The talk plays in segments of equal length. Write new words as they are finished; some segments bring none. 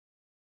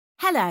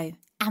Hello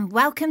and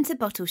welcome to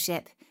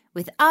Bottleship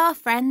with our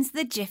friends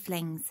the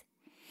Jifflings.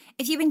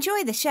 If you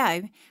enjoy the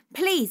show,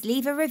 please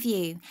leave a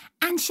review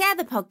and share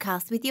the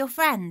podcast with your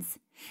friends.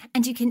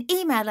 And you can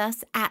email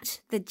us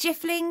at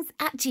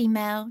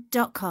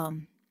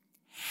thejifflings@gmail.com.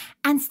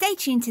 And stay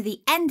tuned to the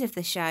end of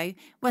the show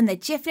when the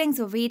Jifflings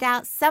will read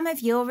out some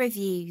of your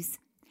reviews.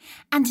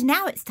 And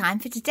now it's time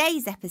for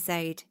today's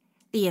episode,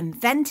 The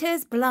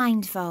Inventor's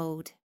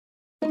Blindfold.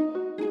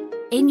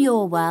 In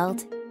your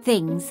world,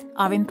 things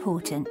are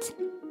important.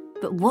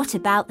 But what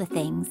about the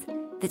things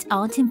that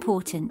aren't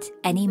important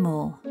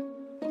anymore?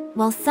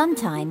 Well,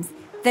 sometimes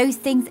those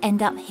things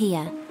end up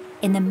here,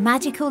 in the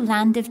magical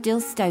land of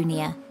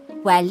Dilstonia,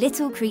 where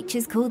little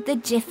creatures called the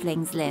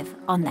Jifflings live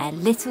on their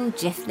little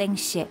Jiffling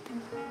ship.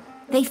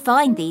 They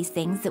find these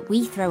things that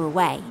we throw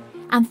away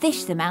and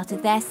fish them out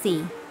of their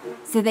sea,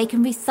 so they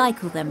can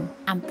recycle them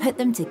and put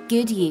them to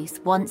good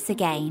use once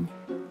again.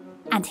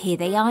 And here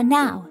they are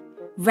now,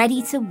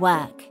 ready to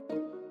work.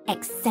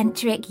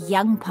 Eccentric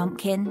young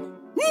pumpkin.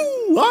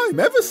 Ooh, I'm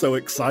ever so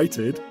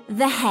excited.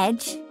 The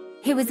hedge,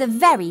 who was a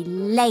very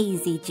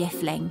lazy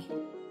Jiffling.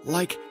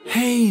 Like,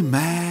 hey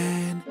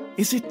man,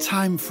 is it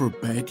time for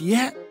bed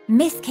yet?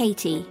 Miss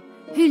Katie,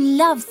 who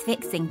loves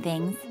fixing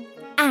things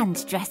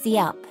and dressing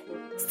up.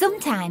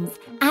 Sometimes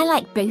I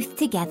like both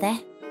together.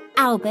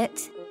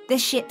 Albert, the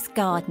ship's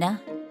gardener.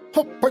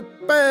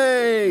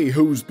 Hop-bay,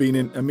 who's been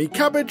into me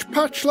cabbage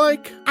patch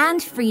like?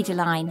 And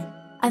Friedeline,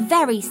 a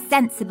very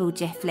sensible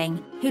Jiffling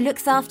who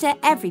looks after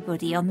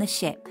everybody on the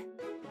ship.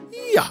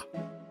 Yeah,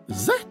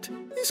 that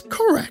is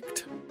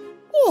correct.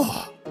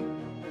 Oh.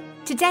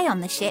 Today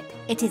on the ship,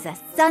 it is a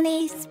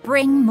sunny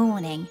spring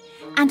morning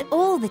and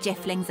all the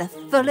Jifflings are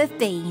full of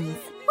beans.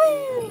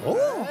 Woo!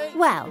 Oh.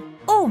 Well,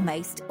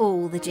 almost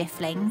all the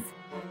Jifflings.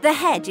 The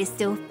hedge is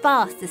still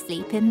fast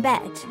asleep in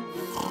bed.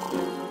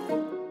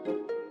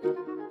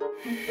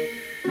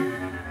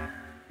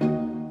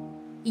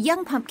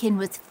 Young Pumpkin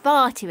was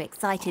far too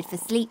excited for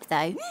sleep,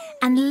 though,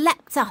 and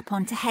leapt up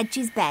onto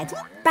Hedge's bed,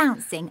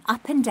 bouncing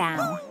up and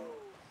down.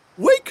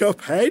 Wake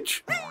up,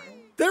 Hedge.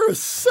 There are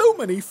so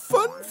many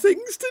fun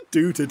things to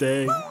do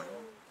today.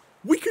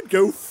 We could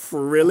go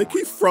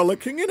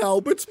frillicky-frolicking in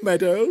Albert's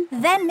meadow.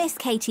 Then Miss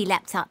Katie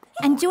leapt up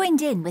and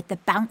joined in with the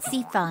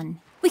bouncy fun.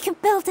 We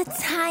could build a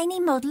tiny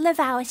model of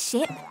our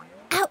ship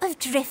out of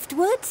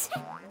driftwood.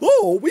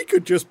 Or we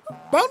could just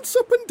bounce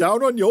up and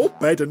down on your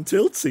bed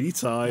until tea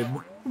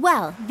time.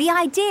 Well, the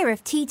idea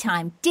of tea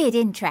time did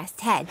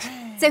interest Hedge,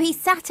 so he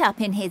sat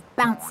up in his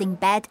bouncing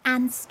bed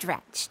and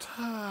stretched.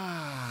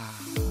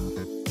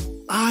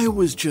 I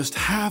was just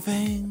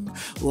having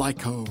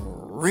like a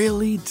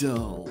really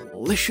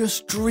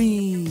delicious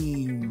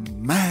dream,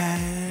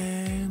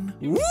 man.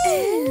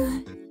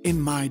 Woo!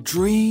 In my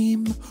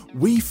dream,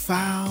 we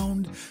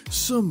found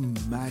some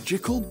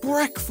magical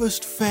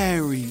breakfast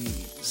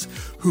fairies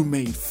who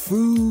made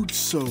food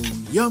so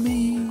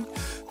yummy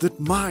that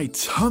my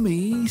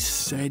tummy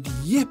said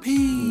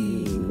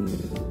yippee.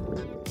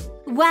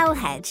 Well,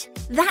 Hedge,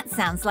 that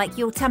sounds like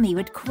your tummy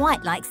would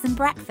quite like some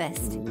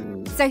breakfast.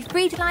 So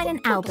Friedeline and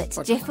Albert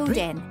jiffled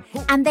in,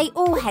 and they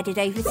all headed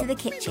over to the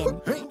kitchen,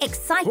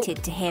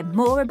 excited to hear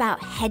more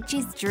about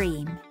Hedge's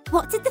dream.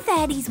 What did the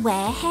fairies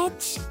wear,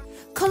 Hedge?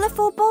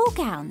 Colourful ball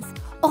gowns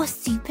or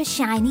super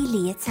shiny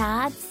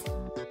leotards?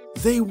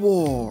 They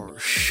wore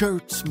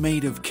shirts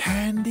made of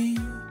candy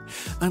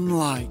and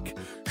like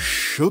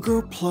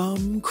sugar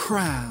plum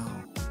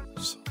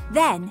crowns.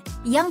 Then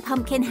Young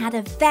Pumpkin had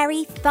a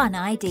very fun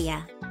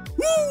idea.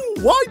 Woo!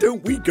 Why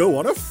don't we go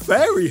on a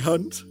fairy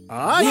hunt?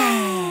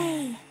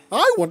 Yay!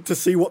 I want to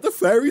see what the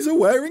fairies are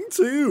wearing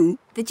too.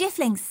 The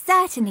Jifflings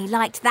certainly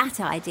liked that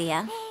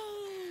idea.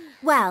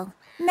 Well,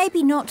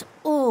 maybe not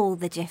all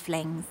the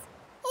Jifflings.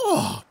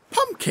 Oh,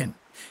 Pumpkin,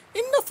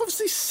 enough of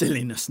this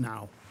silliness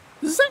now.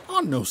 There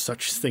are no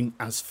such thing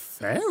as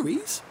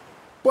fairies.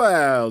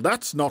 Well,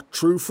 that's not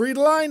true,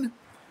 Friedeline.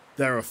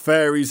 There are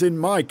fairies in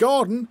my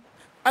garden,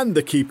 and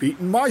they keep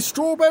eating my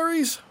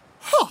strawberries.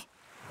 Ha!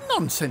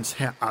 Nonsense,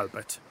 Herr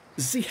Albert.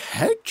 The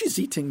hedge is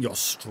eating your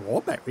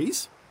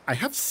strawberries. I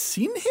have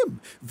seen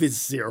him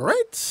with the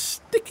red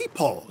sticky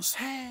paws.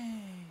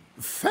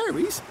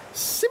 Fairies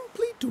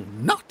simply do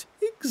not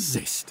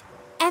exist.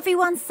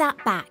 Everyone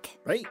sat back,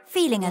 Right?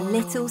 feeling a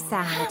little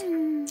sad.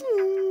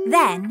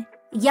 Then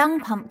Young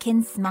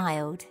Pumpkin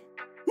smiled.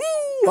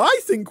 Ooh, I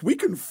think we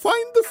can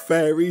find the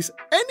fairies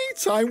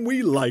anytime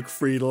we like,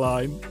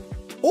 Friedeline.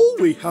 All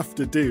we have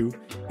to do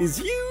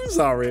is use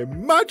our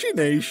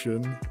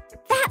imagination.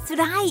 That's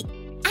right.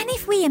 And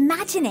if we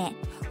imagine it,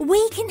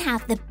 we can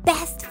have the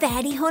best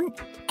fairy hunt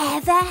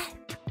ever.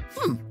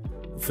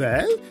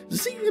 Well,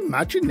 the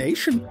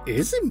imagination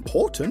is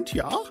important,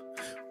 yeah.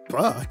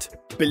 But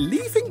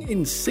believing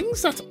in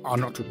things that are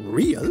not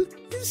real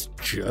is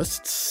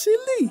just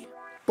silly.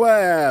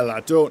 Well,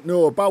 I don't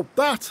know about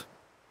that.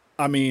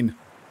 I mean,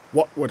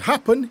 what would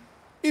happen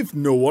if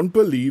no one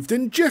believed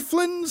in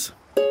Jifflins?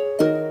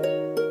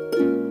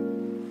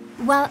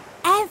 Well,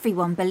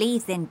 everyone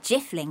believes in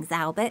Jifflings,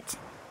 Albert.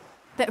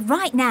 But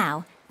right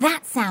now,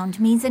 That sound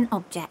means an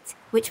object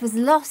which was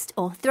lost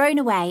or thrown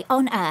away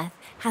on Earth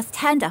has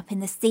turned up in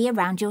the sea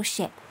around your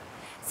ship.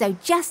 So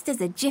just as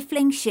a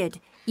Jiffling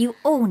should, you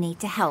all need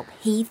to help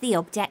heave the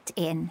object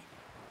in.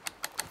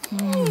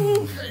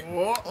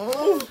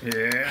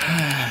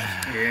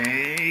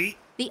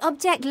 The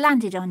object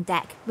landed on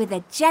deck with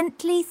a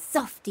gently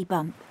softy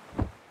bump.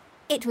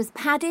 It was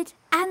padded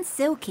and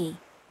silky,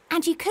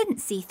 and you couldn't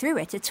see through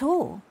it at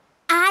all.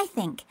 I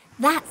think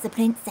that's the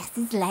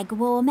princess's leg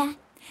warmer,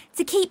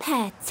 to keep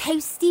her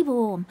toasty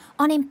warm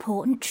on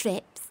important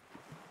trips.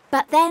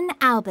 But then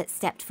Albert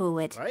stepped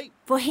forward,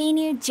 for he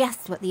knew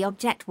just what the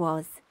object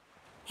was.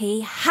 He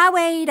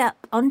hurried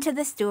up onto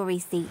the story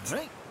seat,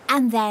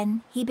 and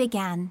then he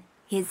began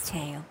his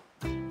tale.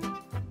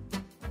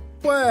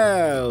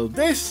 Well,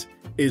 this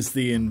is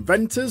the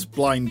inventor's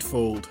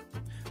blindfold,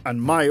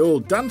 and my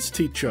old dance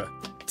teacher,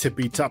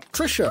 Tippy Tap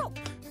Trisha,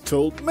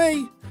 told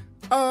me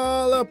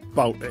all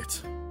about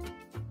it.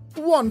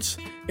 Once,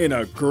 in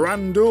a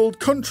grand old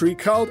country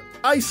called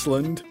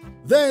Iceland,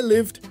 there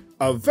lived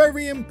a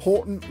very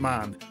important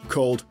man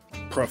called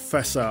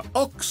Professor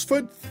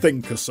Oxford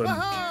Thinkerson,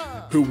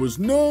 who was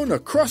known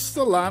across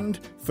the land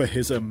for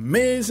his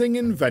amazing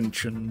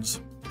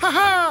inventions.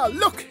 Ha!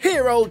 Look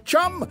here, old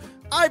chum!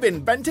 I've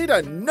invented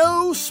a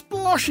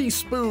no-sploshy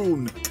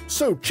spoon,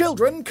 so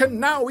children can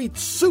now eat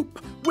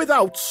soup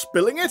without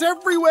spilling it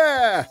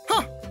everywhere.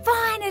 Ha!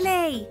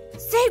 Finally!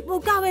 Soup will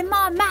go in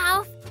my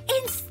mouth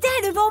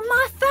instead of on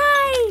my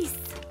face!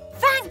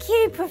 Thank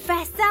you,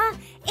 Professor!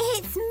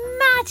 It's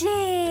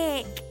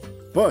magic!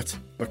 But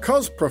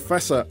because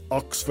Professor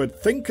Oxford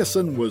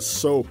Thinkerson was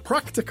so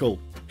practical,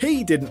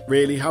 he didn't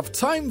really have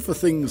time for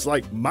things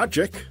like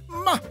magic.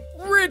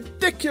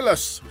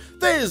 Ridiculous!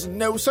 There's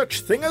no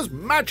such thing as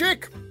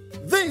magic!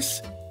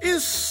 This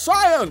is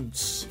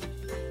science!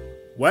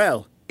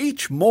 Well,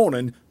 each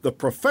morning the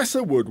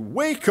professor would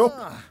wake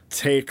up,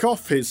 take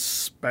off his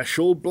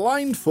special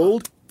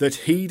blindfold that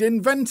he'd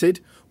invented,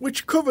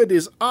 which covered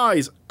his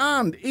eyes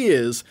and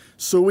ears,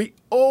 so he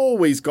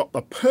always got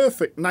the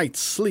perfect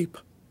night's sleep.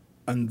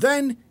 And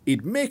then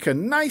he'd make a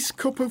nice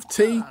cup of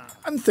tea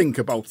and think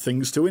about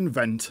things to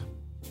invent.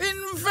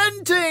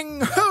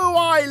 Inventing! Oh,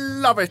 I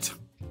love it!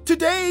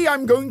 Today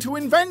I'm going to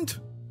invent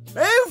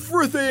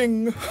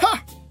everything!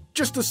 Ha!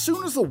 Just as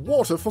soon as the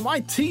water for my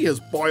tea has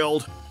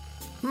boiled.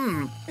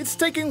 It's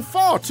taking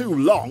far too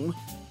long.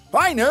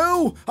 I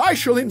know! I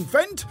shall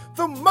invent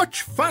the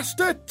much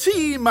faster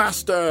Tea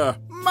Master!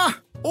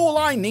 All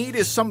I need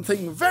is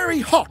something very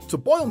hot to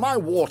boil my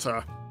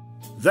water.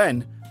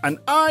 Then an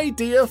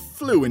idea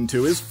flew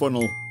into his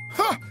funnel.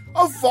 Ha!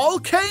 A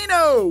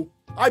volcano!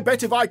 I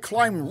bet if I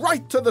climb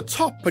right to the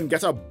top and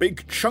get a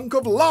big chunk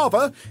of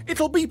lava,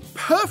 it'll be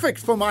perfect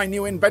for my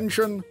new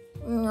invention.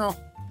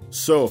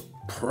 So,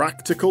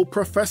 practical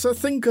Professor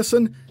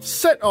Thinkerson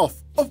set off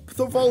up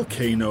the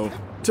volcano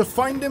to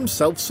find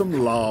himself some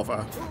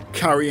lava,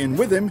 carrying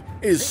with him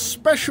his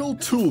special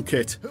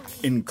toolkit,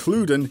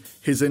 including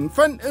his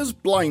inventor's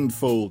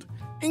blindfold,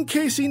 in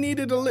case he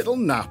needed a little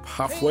nap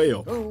halfway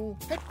up.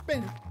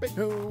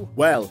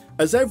 Well,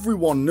 as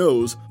everyone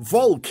knows,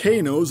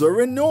 volcanoes are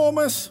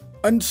enormous,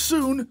 and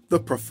soon the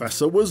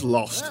professor was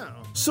lost,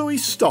 so he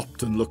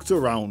stopped and looked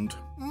around.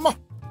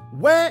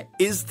 Where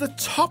is the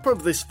top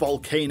of this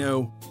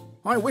volcano?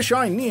 I wish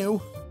I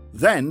knew.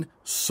 Then,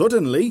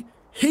 suddenly,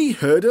 he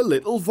heard a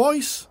little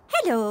voice.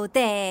 Hello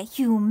there,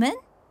 human.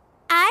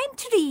 I'm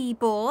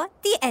Trebor,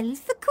 the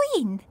Elf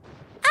Queen.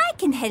 I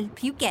can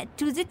help you get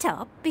to the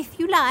top if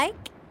you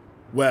like.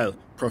 Well,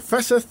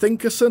 Professor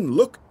Thinkerson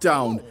looked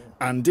down,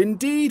 and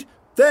indeed,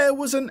 there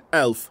was an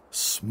elf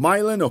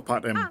smiling up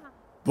at him.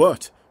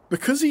 But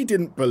because he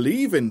didn't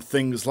believe in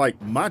things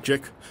like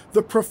magic,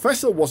 the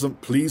professor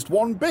wasn't pleased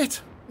one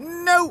bit.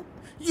 No,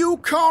 you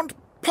can't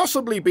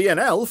possibly be an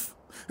elf.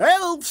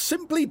 Elves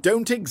simply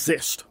don't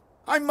exist.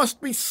 I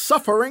must be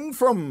suffering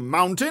from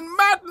mountain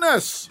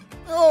madness.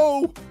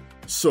 Oh!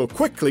 So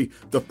quickly,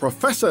 the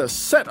professor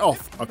set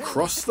off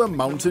across the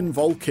mountain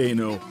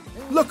volcano,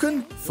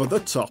 looking for the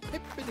top.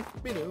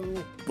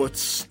 But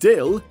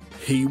still,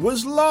 he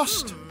was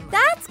lost.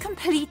 That's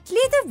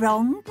completely the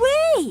wrong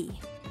way,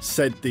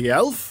 said the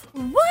elf.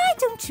 Why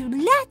don't you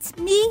let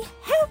me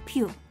help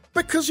you?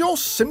 Because you're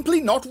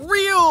simply not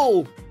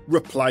real,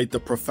 replied the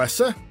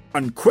professor.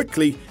 And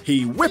quickly,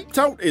 he whipped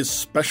out his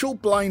special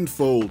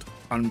blindfold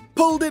and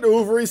pulled it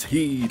over his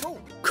head,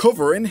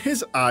 covering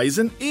his eyes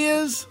and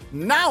ears.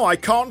 Now I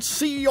can't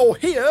see or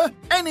hear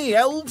any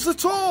elves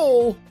at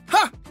all.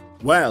 Ha!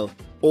 Well,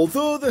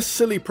 although the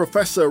silly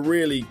professor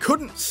really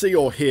couldn't see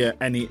or hear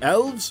any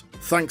elves,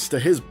 thanks to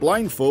his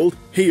blindfold,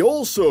 he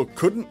also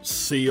couldn't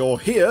see or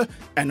hear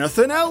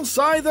anything else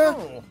either.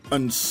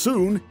 And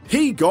soon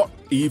he got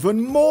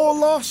even more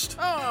lost.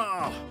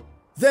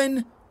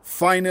 Then,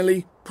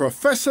 finally,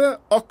 Professor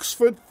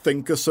Oxford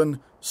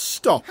Thinkerson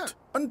stopped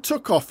and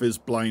took off his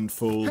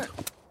blindfold.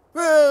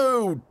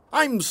 Oh,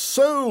 I'm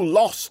so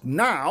lost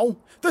now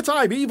that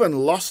I've even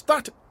lost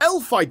that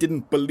elf I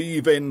didn't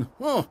believe in.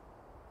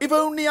 If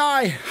only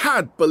I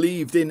had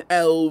believed in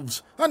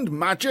elves and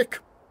magic,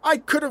 I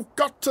could have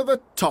got to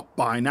the top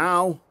by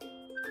now."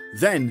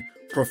 Then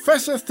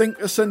Professor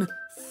Thinkerson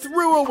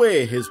threw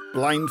away his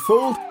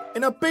blindfold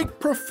in a big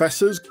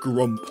professor's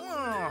grump,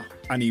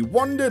 and he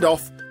wandered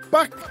off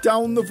back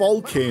down the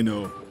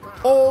volcano,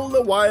 all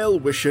the while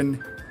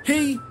wishing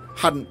he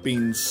hadn't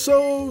been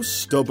so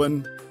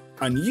stubborn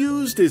and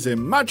used his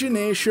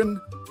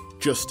imagination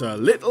just a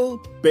little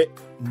bit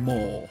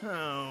more.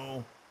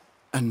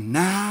 And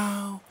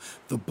now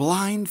the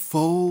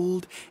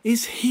blindfold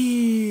is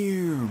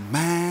here,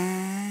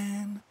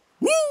 man.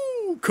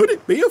 Woo! Could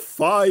it be a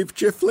 5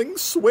 Jiffling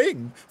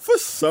swing for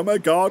summer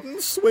garden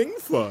swing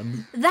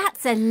fun?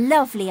 That's a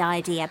lovely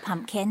idea,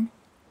 Pumpkin.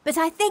 But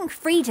I think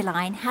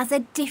Friedeline has a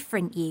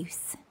different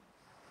use.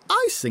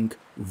 I think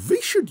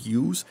we should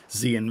use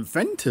the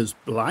inventor's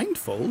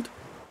blindfold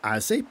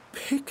as a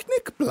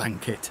picnic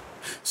blanket,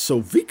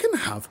 so we can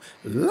have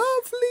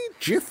lovely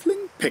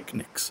Jiffling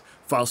picnics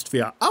whilst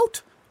we are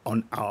out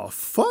on our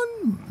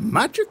fun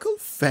magical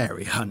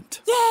fairy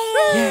hunt.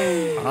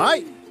 Yay!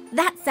 Aye.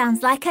 That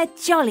sounds like a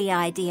jolly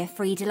idea,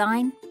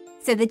 Friedeline.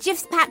 So the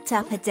Jiffs packed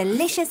up a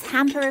delicious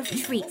hamper of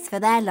treats for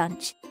their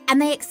lunch,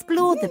 and they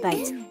explored the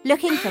boat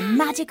looking for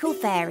magical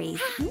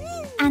fairies.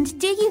 And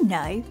do you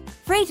know,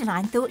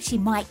 Friedeline thought she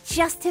might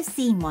just have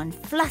seen one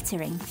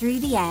fluttering through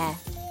the air.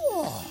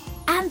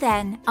 And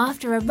then,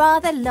 after a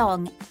rather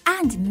long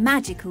and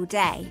magical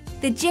day,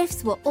 the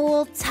Jiffs were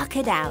all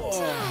tuckered out.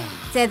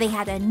 So they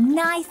had a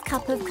nice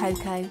cup of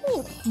cocoa,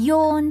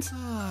 yawned,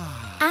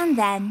 and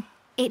then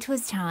it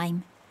was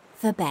time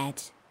for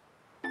bed.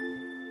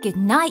 Good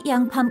night,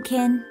 young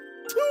Pumpkin.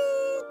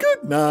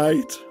 Good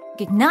night.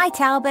 Good night,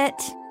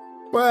 Albert.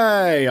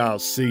 Why, I'll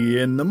see you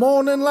in the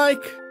morning,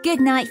 like. Good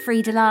night,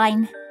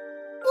 Friedeline.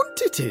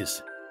 And it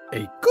is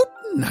a good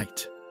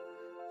night.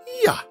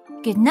 Yeah.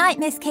 Good night,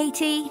 Miss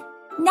Katie.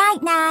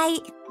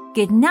 Night-night.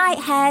 Good night,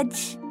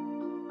 Hedge.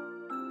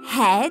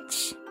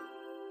 Hedge?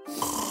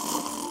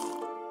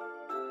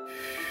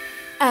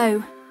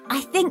 Oh, I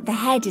think the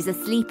hedge is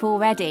asleep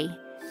already.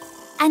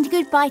 And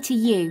goodbye to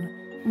you,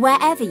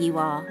 wherever you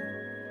are.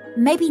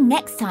 Maybe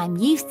next time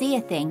you see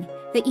a thing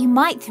that you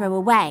might throw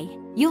away,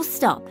 you'll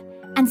stop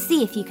and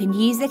see if you can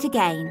use it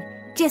again,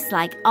 just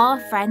like our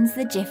friends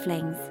the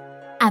Jifflings.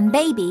 And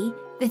maybe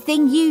the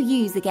thing you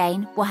use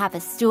again will have a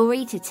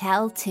story to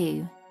tell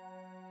too.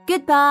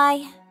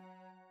 Goodbye.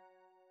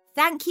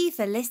 Thank you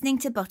for listening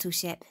to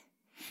Bottleship.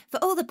 For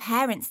all the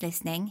parents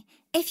listening,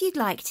 if you'd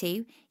like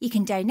to, you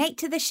can donate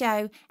to the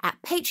show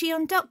at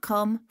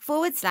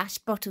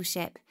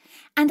patreon.com/Bottleship.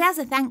 And as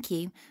a thank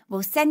you,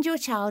 we'll send your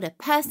child a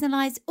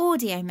personalised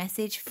audio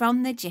message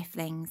from the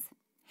Jifflings.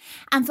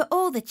 And for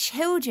all the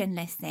children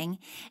listening,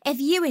 if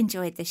you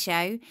enjoyed the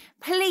show,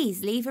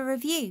 please leave a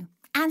review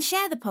and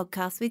share the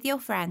podcast with your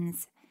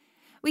friends.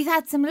 We've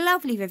had some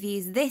lovely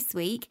reviews this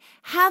week,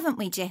 haven't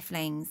we,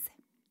 Jifflings?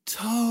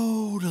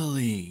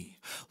 Totally.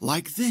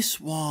 Like this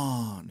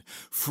one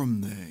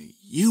from the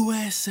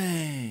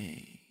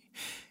USA.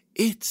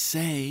 It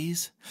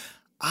says,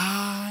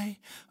 "I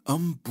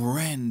am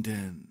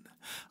Brendan.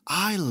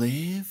 I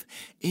live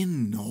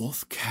in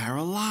North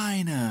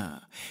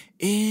Carolina,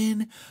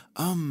 in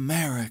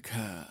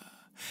America.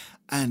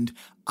 And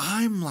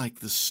I'm like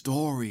the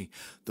story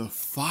the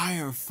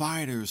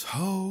firefighters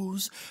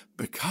hose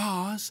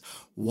because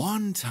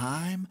one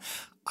time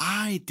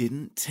I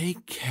didn't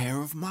take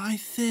care of my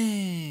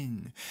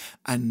thing,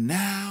 and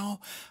now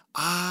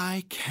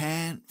I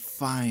can't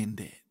find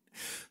it.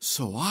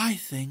 So I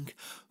think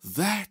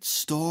that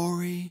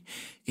story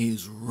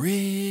is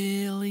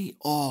really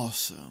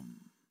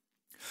awesome.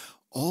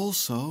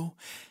 Also,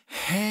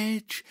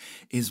 Hedge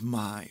is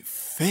my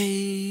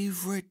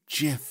favorite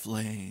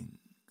Jiffling.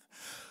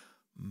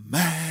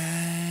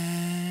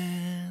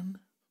 Man."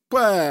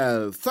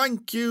 Well,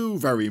 thank you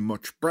very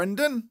much,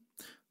 Brendan.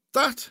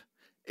 That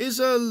is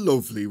a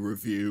lovely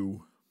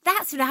review.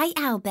 That's right,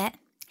 Albert.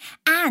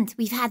 And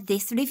we've had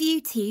this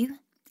review too.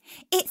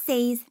 It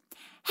says,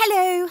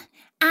 "Hello,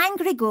 I'm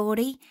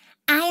Gregory.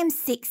 I am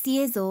 6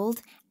 years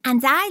old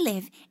and I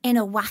live in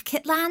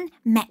Ahuacatlan,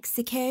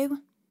 Mexico.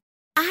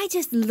 I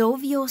just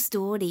love your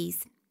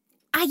stories.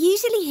 I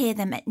usually hear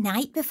them at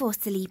night before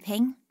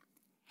sleeping.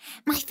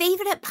 My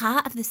favourite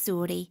part of the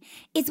story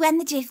is when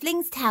the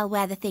Jifflings tell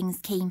where the things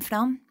came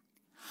from.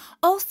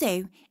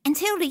 Also,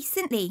 until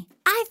recently,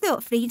 I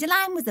thought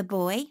Friedeline was a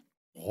boy.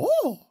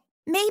 Oh!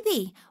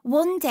 Maybe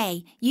one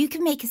day you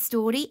can make a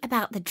story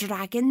about the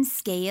dragon's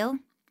scale.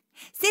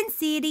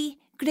 Sincerely,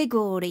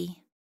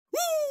 Gregory."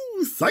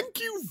 Woo! Thank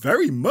you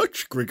very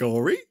much,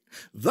 Gregory.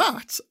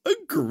 That's a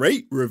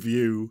great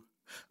review.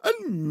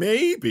 And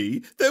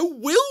maybe there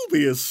will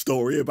be a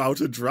story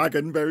about a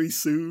dragon very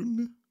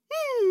soon.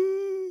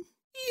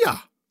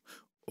 Yeah.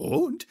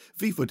 And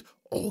we would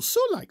also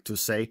like to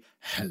say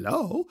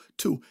hello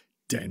to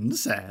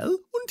Denzel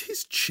and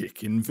his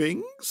chicken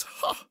wings.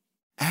 Ha!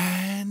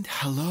 And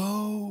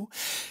hello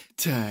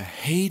to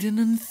Hayden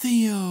and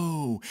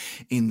Theo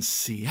in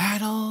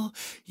Seattle,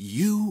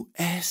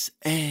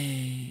 USA.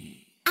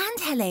 And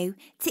hello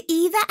to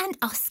Eva and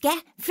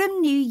Oscar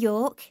from New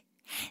York.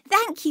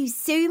 Thank you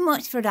so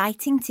much for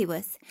writing to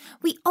us.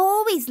 We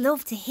always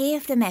love to hear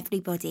from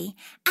everybody,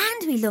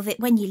 and we love it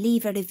when you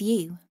leave a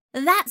review.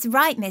 That's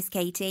right, Miss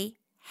Katie.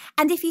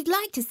 And if you'd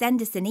like to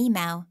send us an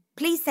email,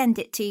 please send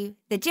it to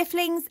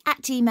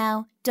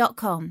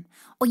thegiflings@gmail.com,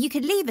 or you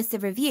could leave us a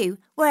review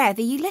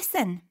wherever you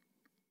listen.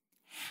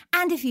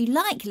 And if you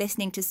like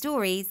listening to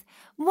stories,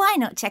 why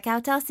not check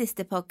out our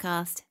sister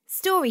podcast,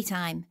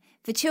 Storytime,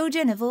 for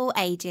children of all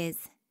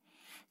ages.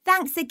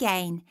 Thanks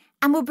again,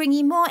 and we'll bring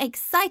you more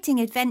exciting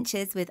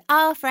adventures with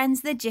our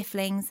friends the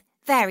Giflings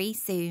very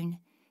soon.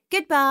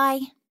 Goodbye.